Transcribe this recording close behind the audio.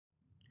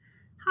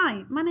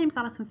Hi, my name's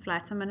Alison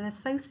Flett. I'm an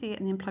associate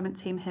in the employment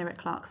team here at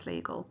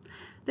Clarkslegal.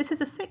 This is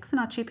the sixth in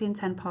our TUPE in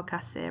 10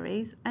 podcast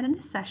series, and in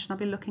this session I'll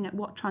be looking at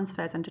what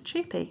transfers under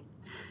TUPE.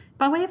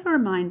 By way of a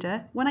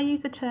reminder, when I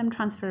use the term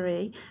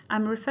transferee,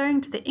 I'm referring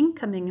to the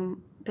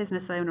incoming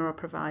business owner or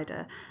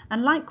provider,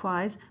 and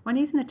likewise, when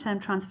using the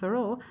term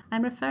transferor,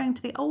 I'm referring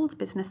to the old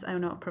business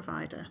owner or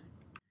provider.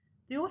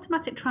 The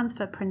automatic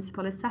transfer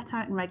principle is set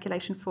out in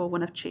Regulation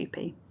 4.1 of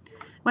TUPE.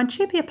 When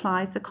TUPE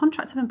applies, the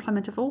contract of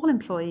employment of all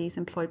employees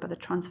employed by the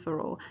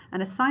transferor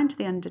and assigned to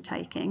the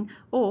undertaking,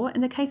 or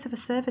in the case of a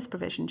service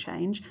provision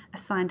change,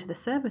 assigned to the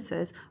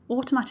services,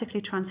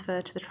 automatically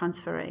transfer to the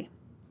transferee.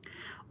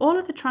 All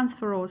of the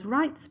transferor's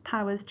rights,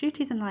 powers,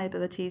 duties and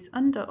liabilities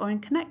under or in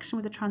connection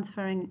with the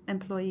transferring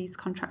employee's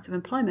contract of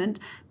employment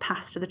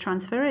pass to the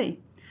transferee.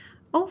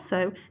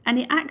 Also,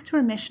 any act or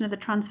omission of the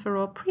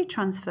transferor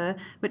pre-transfer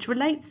which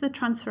relates to the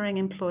transferring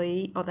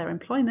employee or their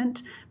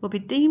employment will be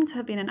deemed to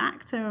have been an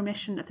act or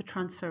omission of the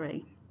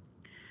transferee.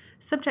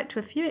 Subject to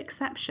a few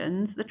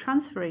exceptions, the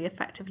transferee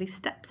effectively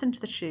steps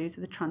into the shoes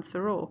of the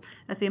transferor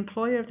as the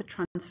employer of the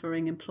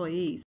transferring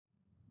employees.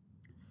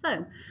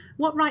 So,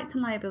 what rights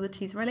and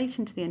liabilities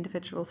relating to the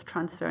individual's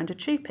transfer under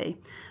TUPE?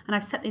 And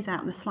I've set these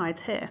out in the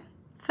slides here.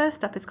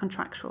 First up is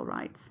contractual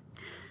rights.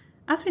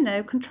 As we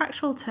know,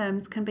 contractual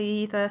terms can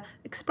be either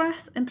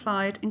express,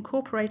 implied,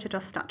 incorporated or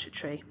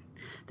statutory.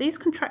 These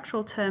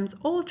contractual terms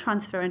all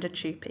transfer under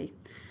TUPE.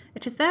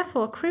 It is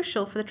therefore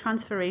crucial for the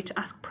transferee to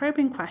ask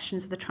probing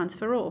questions of the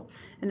transferor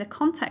in the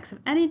context of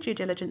any due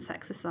diligence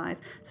exercise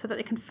so that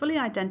they can fully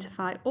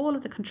identify all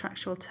of the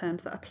contractual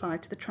terms that apply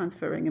to the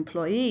transferring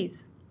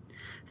employees.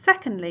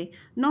 Secondly,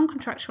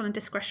 non-contractual and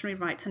discretionary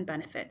rights and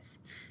benefits.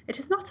 It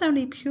is not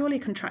only purely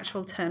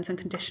contractual terms and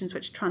conditions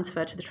which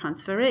transfer to the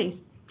transferee.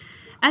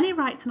 Any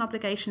rights and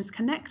obligations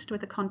connected with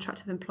the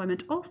contract of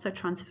employment also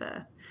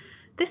transfer.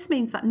 This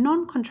means that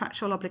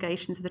non-contractual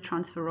obligations of the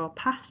transferor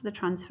pass to the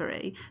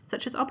transferee,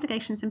 such as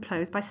obligations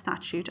imposed by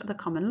statute or the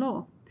common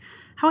law.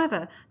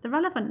 However, the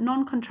relevant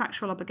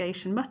non-contractual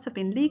obligation must have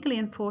been legally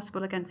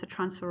enforceable against the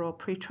transferor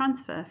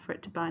pre-transfer for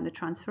it to bind the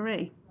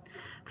transferee.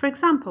 For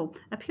example,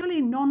 a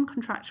purely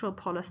non-contractual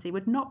policy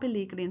would not be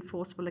legally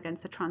enforceable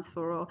against the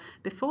transferor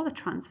before the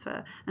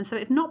transfer, and so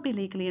it would not be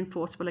legally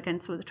enforceable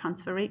against the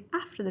transferee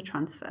after the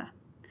transfer.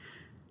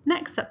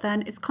 Next up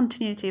then is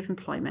continuity of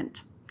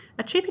employment.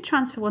 A TUPE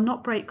transfer will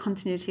not break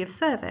continuity of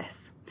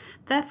service.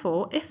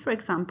 Therefore, if, for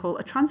example,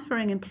 a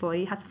transferring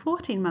employee has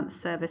 14 months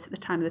service at the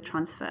time of the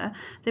transfer,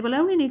 they will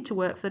only need to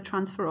work for the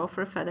transferor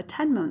for a further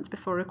 10 months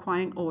before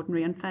requiring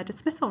ordinary unfair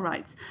dismissal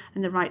rights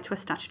and the right to a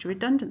statutory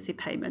redundancy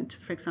payment,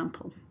 for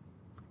example.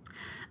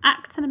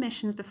 Acts and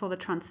omissions before the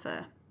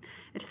transfer.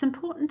 It is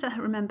important to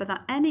remember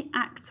that any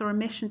acts or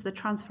omissions of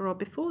the transferor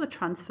before the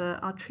transfer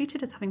are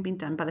treated as having been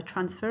done by the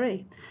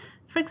transferee.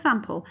 For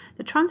example,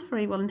 the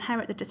transferee will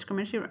inherit the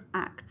discriminatory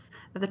acts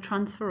of the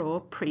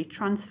transferor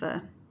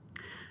pre-transfer.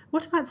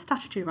 What about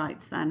statutory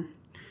rights then?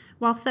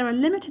 Whilst there are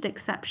limited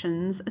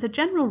exceptions, as a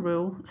general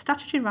rule,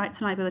 statutory rights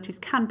and liabilities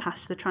can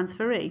pass to the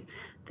transferee.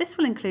 This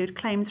will include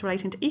claims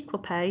relating to equal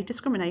pay,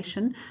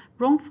 discrimination,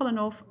 wrongful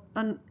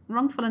and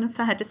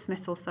unfair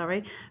dismissal,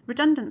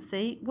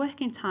 redundancy,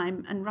 working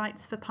time and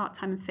rights for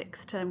part-time and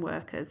fixed-term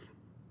workers.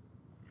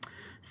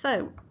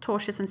 So,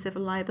 tortious and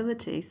civil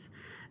liabilities.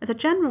 As a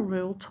general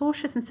rule,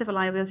 tortious and civil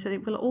liability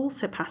will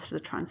also pass to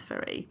the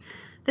transferee.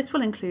 This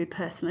will include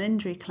personal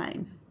injury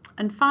claim.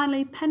 And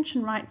finally,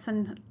 pension rights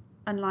and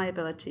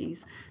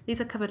liabilities.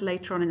 These are covered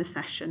later on in the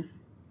session.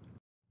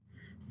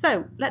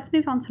 So let's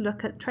move on to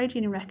look at trade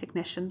union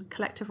recognition,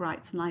 collective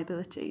rights and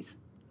liabilities.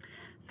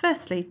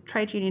 Firstly,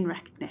 trade union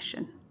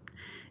recognition.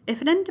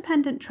 If an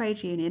independent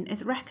trade union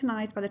is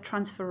recognised by the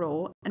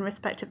transferor in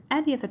respect of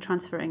any of the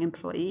transferring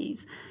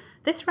employees,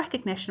 this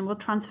recognition will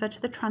transfer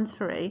to the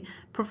transferee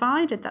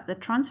provided that the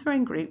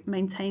transferring group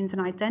maintains an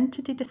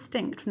identity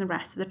distinct from the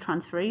rest of the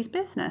transferee's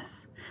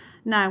business.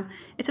 Now,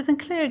 it isn't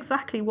clear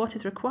exactly what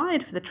is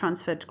required for the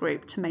transferred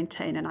group to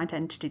maintain an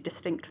identity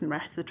distinct from the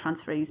rest of the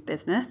transferee's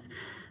business.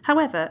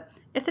 However,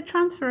 if the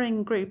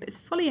transferring group is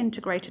fully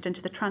integrated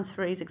into the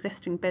transferee's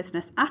existing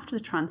business after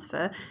the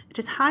transfer, it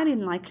is highly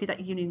unlikely that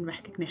union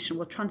recognition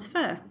will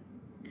transfer.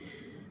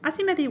 As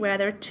you may be aware,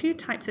 there are two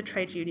types of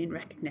trade union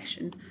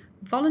recognition: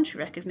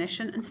 voluntary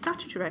recognition and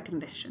statutory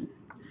recognition.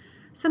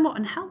 Somewhat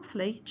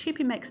unhelpfully,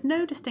 TUPE makes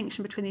no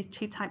distinction between these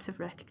two types of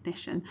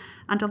recognition,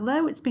 and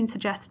although it's been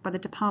suggested by the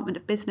Department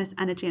of Business,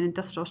 Energy and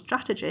Industrial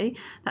Strategy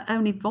that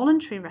only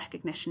voluntary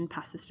recognition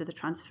passes to the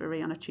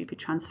transferee on a TUPE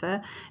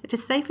transfer, it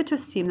is safer to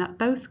assume that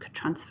both could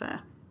transfer.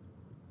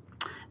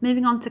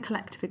 Moving on to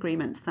collective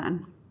agreements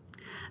then.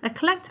 A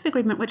collective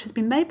agreement which has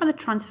been made by the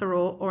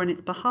transferor or on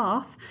its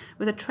behalf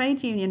with a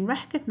trade union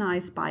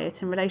recognised by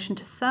it in relation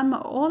to some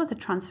or all of the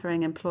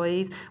transferring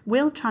employees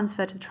will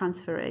transfer to the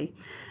transferee,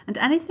 and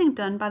anything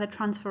done by the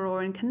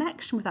transferor in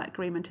connection with that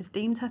agreement is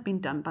deemed to have been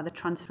done by the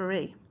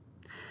transferee.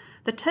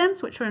 The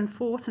terms which are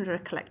enforced under a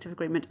collective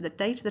agreement at the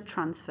date of the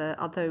transfer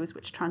are those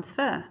which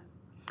transfer.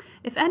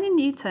 If any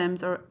new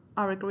terms or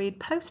are agreed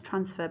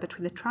post-transfer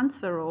between the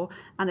transferor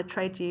and the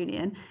trade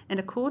union in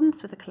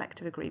accordance with the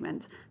collective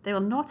agreement, they will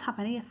not have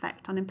any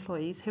effect on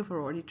employees who have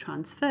already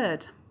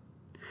transferred.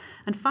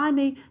 And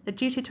finally, the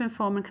duty to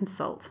inform and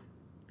consult.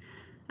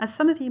 As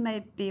some of you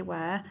may be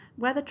aware,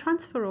 where the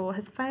transferor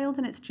has failed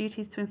in its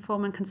duties to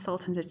inform and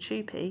consult under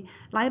TUPE,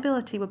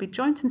 liability will be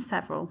joint and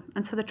several,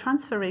 and so the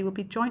transferee will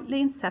be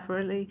jointly and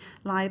severally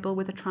liable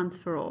with the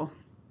transferor.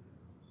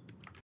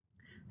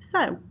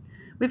 So,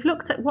 we've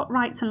looked at what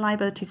rights and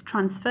liabilities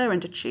transfer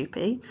under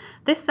TUPE.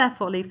 This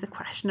therefore leaves the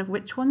question of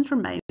which ones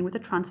remain with the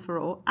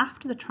transferor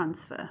after the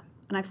transfer.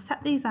 And I've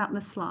set these out in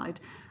the slide.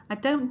 I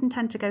don't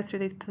intend to go through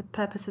these for the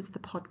purposes of the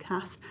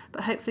podcast,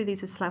 but hopefully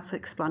these are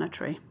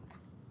self-explanatory.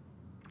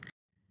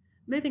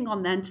 Moving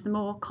on then to the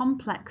more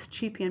complex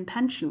TUPEan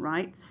pension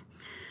rights.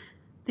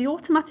 The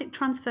automatic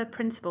transfer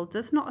principle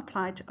does not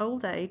apply to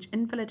old age,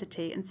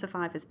 invalidity and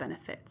survivors'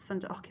 benefits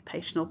under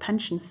occupational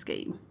pension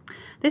scheme.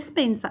 This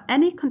means that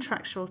any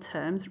contractual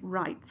terms,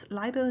 rights,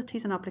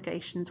 liabilities and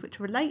obligations which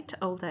relate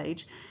to old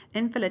age,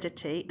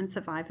 invalidity and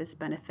survivors'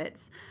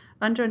 benefits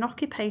under an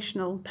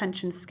occupational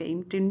pension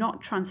scheme do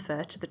not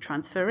transfer to the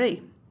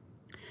transferee.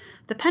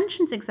 The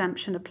pensions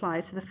exemption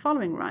applies to the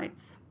following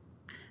rights.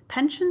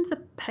 Pensions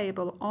are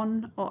payable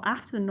on or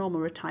after the normal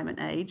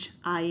retirement age,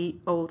 i.e.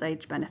 old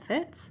age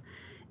benefits,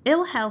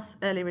 ill health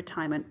early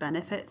retirement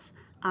benefits,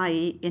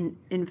 i.e.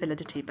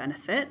 invalidity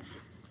benefits,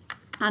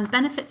 and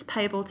benefits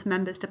payable to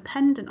members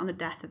dependent on the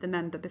death of the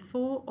member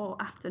before or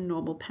after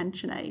normal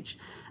pension age,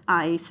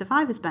 i.e.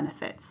 survivors'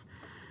 benefits.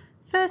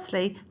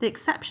 Firstly, the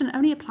exception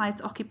only applies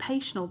to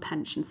occupational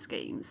pension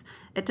schemes.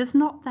 It does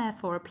not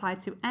therefore apply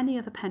to any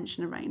other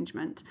pension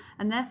arrangement,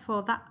 and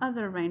therefore that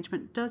other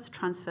arrangement does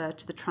transfer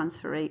to the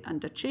transferee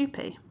under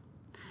TUPE.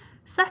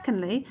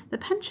 Secondly, the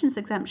pensions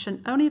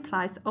exemption only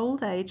applies to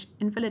old age,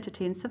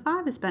 invalidity and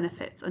survivors'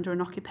 benefits under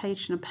an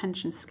occupational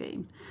pension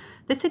scheme.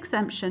 This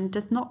exemption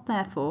does not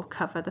therefore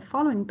cover the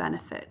following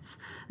benefits,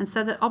 and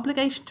so the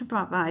obligation to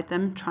provide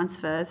them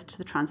transfers to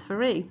the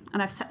transferee.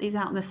 And I've set these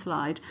out on the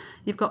slide.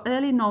 You've got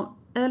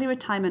early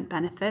retirement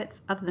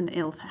benefits other than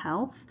ill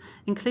health,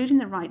 including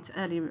the right to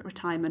early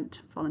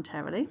retirement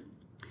voluntarily,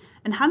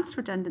 enhanced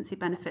redundancy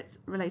benefits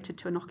related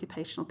to an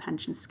occupational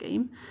pension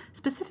scheme,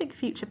 specific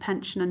future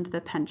pension under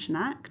the Pension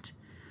Act,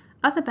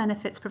 other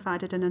benefits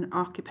provided in an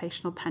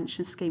occupational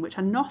pension scheme which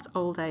are not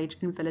old age,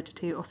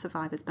 invalidity or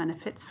survivors'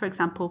 benefits, for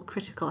example,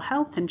 critical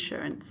health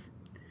insurance.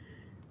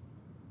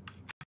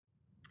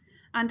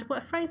 And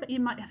a phrase that you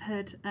might have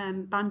heard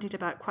bandied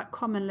about quite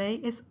commonly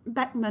is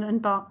Beckman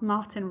and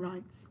Martin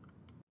rights.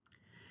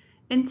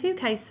 In two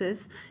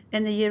cases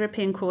in the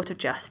European Court of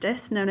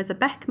Justice, known as the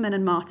Beckman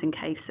and Martin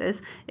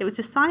cases, it was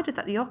decided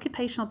that the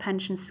occupational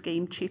pension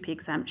scheme TUPE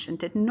exemption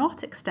did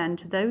not extend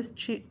to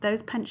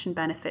those pension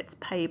benefits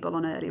payable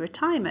on early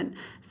retirement,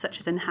 such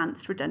as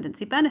enhanced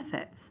redundancy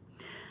benefits.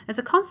 As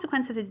a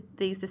consequence of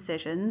these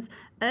decisions,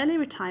 early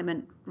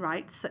retirement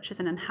rights, such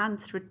as an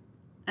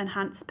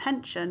enhanced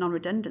pension on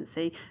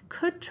redundancy,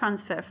 could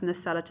transfer from the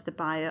seller to the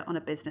buyer on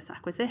a business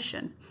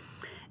acquisition.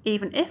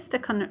 Even if the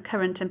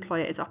current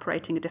employer is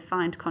operating a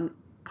defined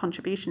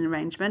contribution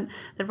arrangement,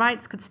 the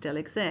rights could still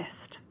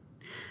exist.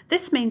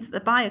 This means that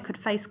the buyer could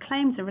face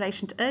claims in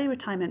relation to early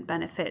retirement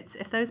benefits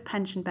if those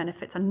pension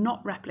benefits are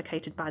not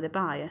replicated by the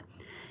buyer.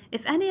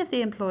 If any of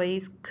the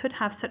employees could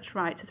have such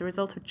rights as a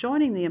result of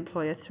joining the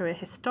employer through a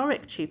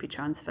historic TUPE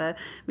transfer,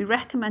 we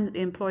recommend that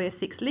the employer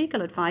seeks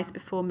legal advice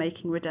before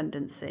making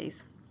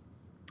redundancies.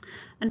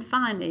 And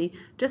finally,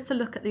 just to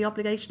look at the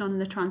obligation on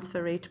the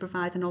transferee to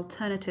provide an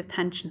alternative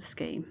pension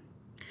scheme.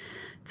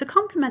 To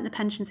complement the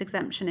pensions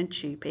exemption in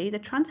TUPE, the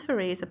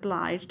transferee is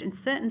obliged in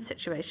certain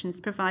situations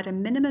to provide a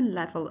minimum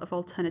level of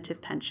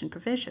alternative pension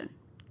provision.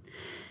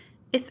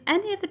 If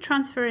any of the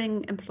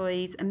transferring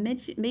employees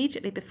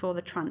immediately before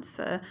the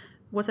transfer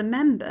was a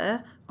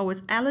member or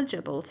was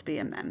eligible to be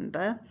a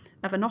member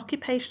of an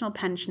occupational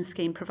pension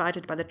scheme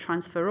provided by the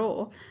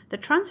transferor, the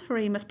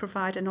transferee must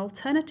provide an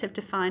alternative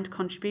defined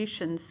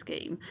contribution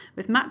scheme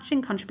with matching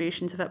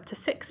contributions of up to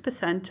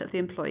 6% of the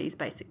employee's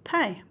basic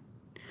pay.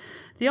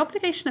 The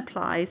obligation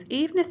applies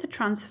even if the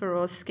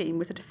transferor's scheme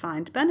was a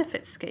defined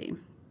benefit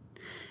scheme.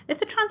 If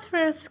the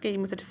transferor's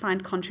scheme was a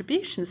defined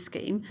contribution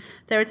scheme,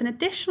 there is an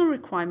additional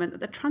requirement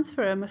that the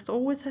transferor must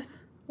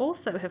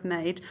also have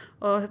made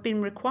or have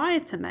been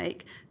required to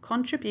make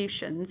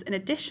contributions in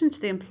addition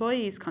to the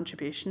employee's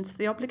contributions for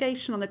the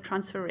obligation on the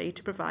transferee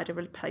to provide a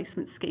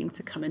replacement scheme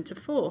to come into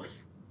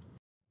force.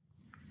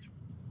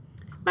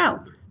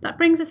 Well, that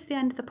brings us to the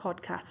end of the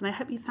podcast, and I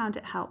hope you found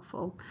it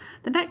helpful.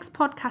 The next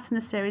podcast in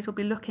the series will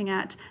be looking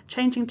at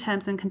changing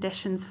terms and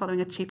conditions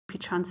following a TUPE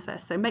transfer,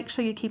 so make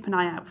sure you keep an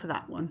eye out for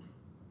that one.